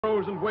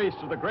Frozen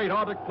wastes of the great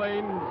Arctic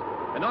plains,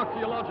 an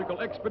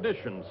archaeological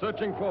expedition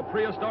searching for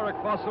prehistoric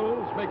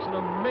fossils makes an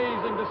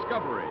amazing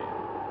discovery.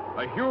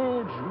 A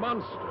huge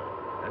monster,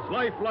 as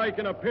lifelike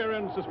in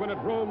appearance as when it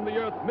roamed the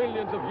Earth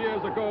millions of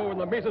years ago in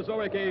the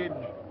Mesozoic age,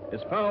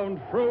 is found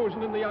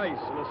frozen in the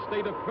ice in a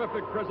state of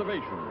perfect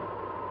preservation.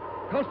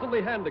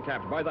 Constantly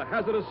handicapped by the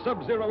hazardous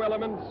sub-zero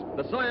elements,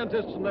 the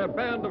scientists and their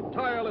band of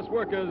tireless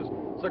workers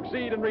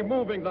succeed in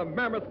removing the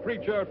mammoth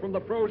creature from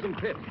the frozen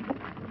pit.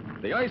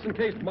 The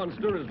ice-encased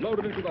monster is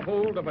loaded into the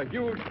hold of a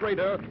huge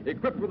freighter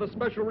equipped with a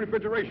special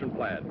refrigeration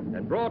plant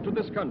and brought to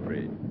this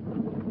country.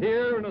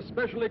 Here, in a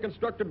specially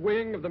constructed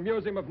wing of the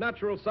Museum of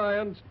Natural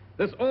Science,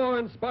 this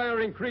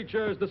awe-inspiring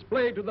creature is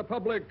displayed to the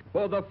public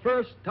for the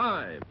first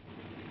time.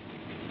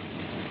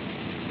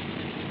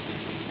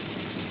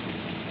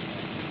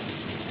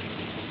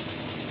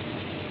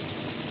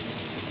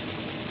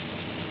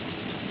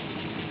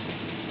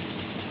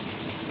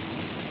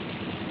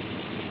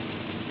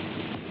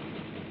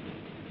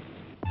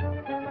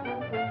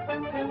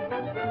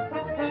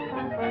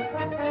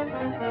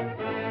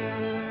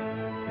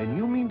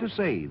 To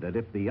say that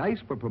if the ice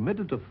were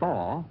permitted to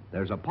thaw,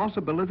 there's a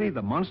possibility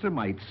the monster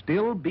might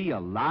still be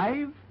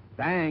alive?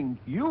 Thank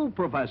you,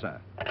 Professor.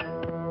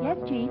 Yes,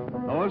 Chief.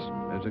 Lois,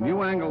 there's a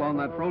new angle on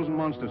that frozen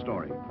monster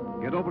story.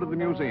 Get over to the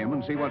museum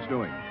and see what's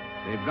doing.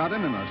 They've got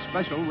him in a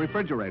special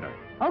refrigerator.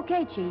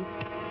 Okay, Chief.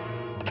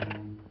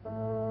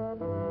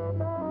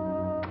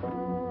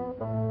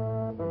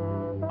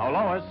 Oh,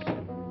 Lois,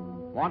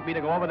 want me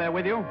to go over there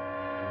with you?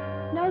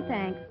 No,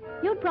 thanks.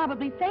 You'd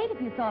probably faint if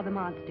you saw the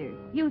monster.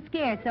 You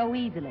scare so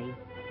easily.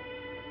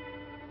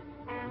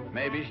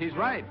 Maybe she's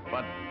right,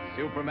 but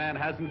Superman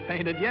hasn't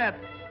fainted yet.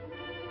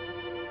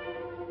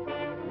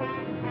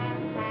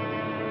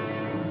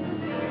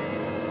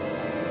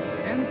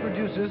 Ken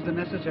produces the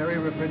necessary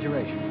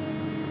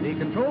refrigeration. The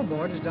control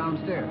board is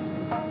downstairs.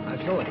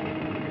 I'll show it.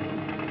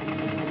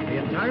 The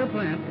entire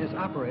plant is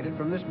operated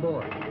from this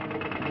board.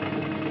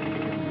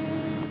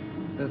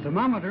 The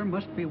thermometer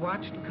must be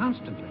watched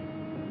constantly,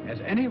 as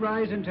any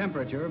rise in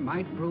temperature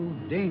might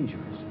prove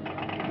dangerous.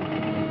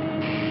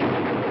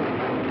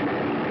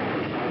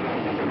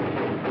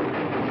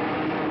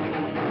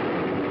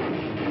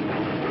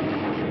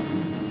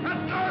 Cut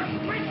those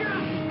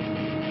switches!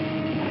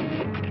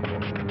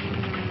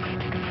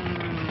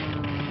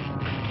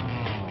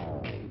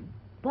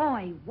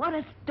 Boy, what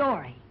a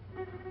story.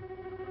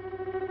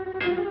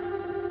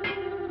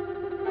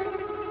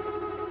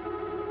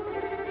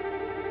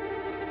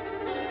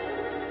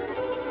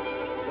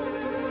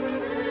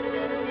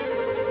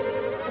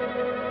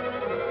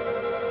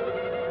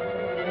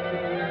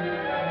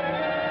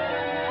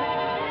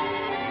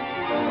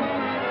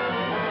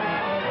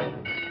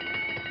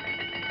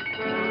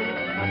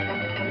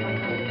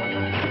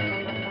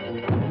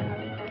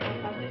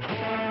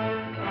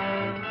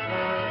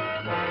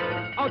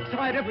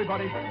 Outside,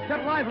 everybody.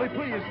 Get lively,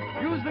 please.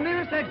 Use the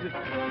nearest exit.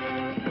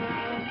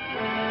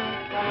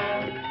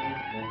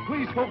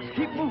 Please, folks,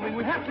 keep moving.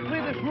 We have to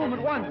clear this room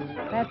at once.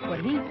 That's what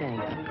he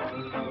thinks.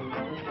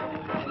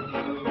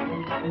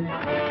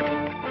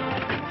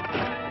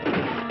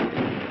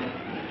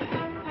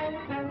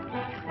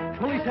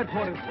 Police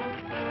headquarters.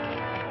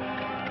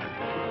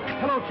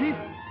 Hello, Chief.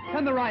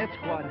 Send the riot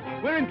squad.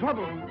 We're in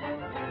trouble.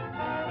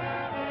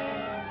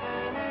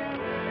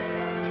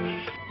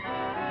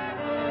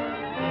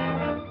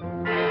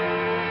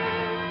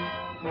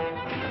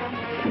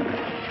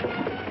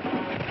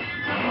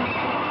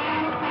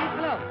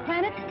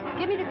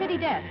 Give me the city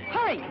desk.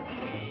 Hurry!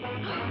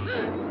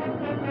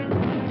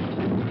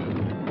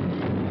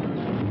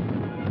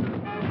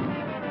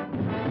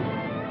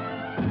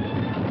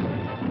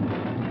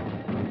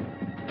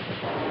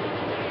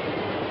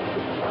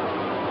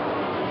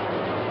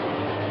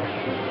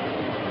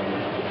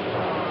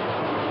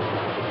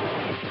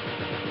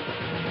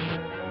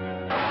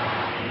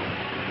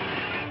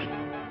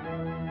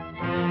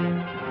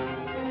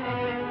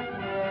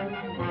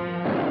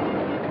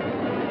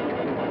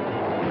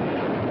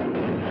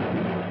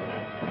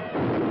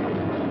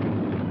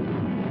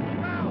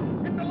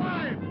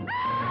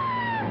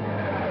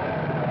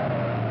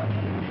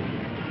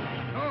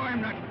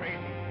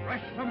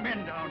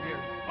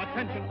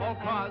 Attention, all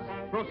cars.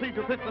 Proceed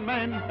to fit the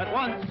men at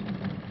once.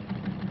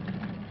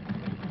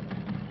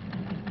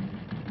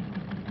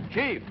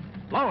 Chief,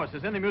 Lois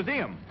is in the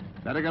museum.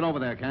 Better get over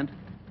there, Kent.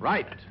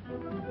 Right.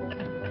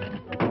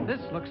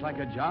 This looks like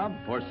a job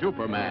For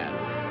Superman.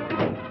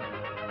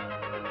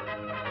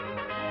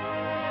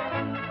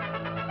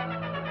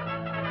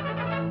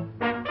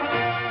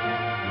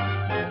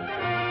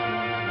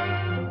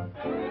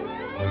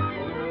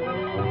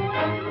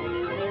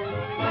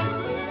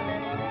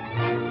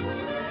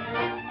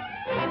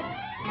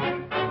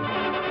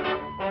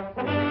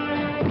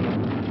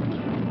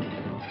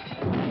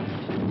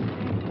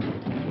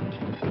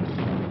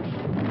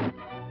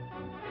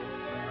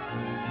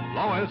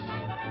 Lois.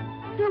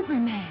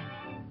 Superman.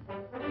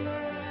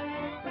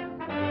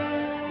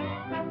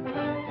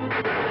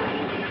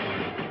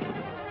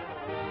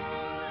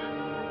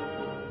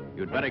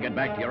 You'd better get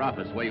back to your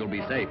office where you'll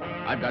be safe.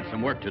 I've got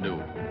some work to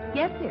do.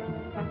 Yes, sir.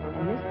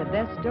 And this the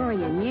best story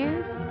in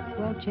years?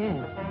 Swell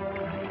chance.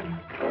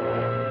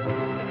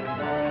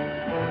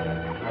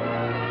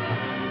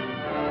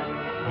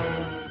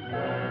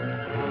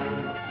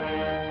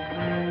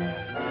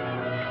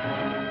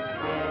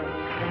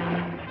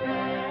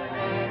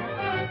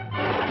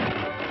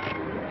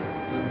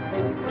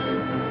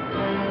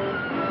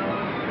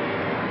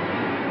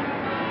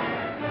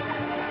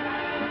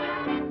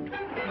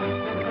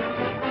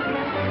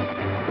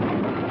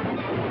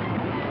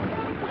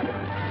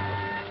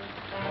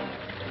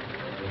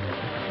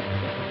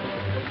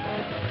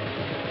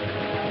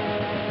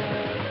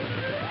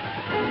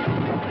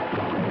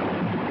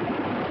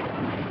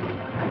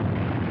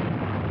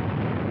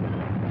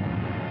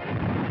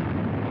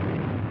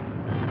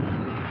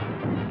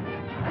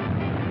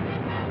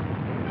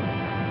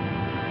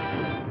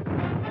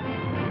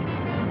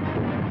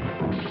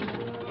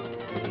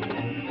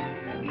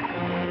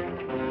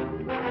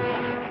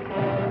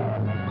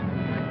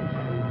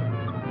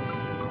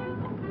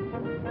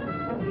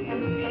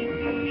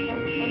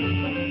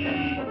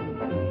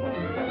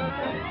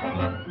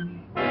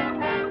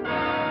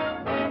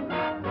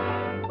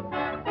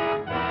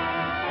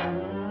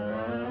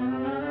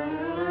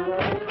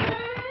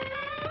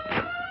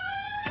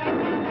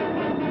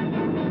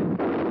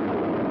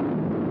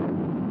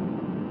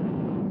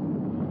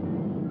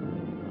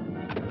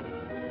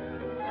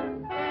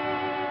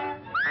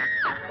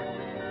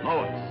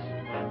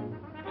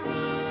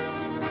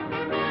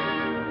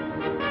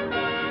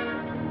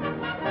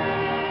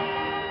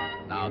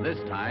 This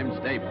time,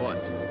 stay put.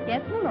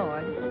 Yes, my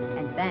lord.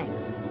 And thanks.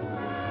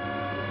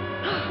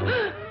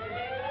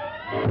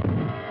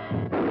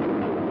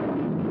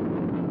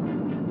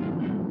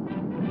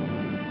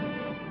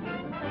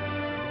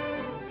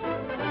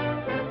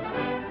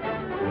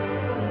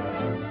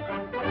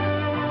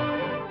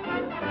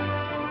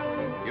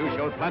 You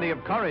showed plenty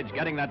of courage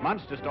getting that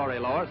monster story,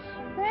 Lois.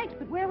 Thanks,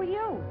 but where were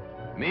you?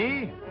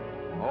 Me?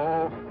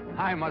 Oh,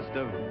 I must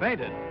have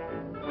fainted.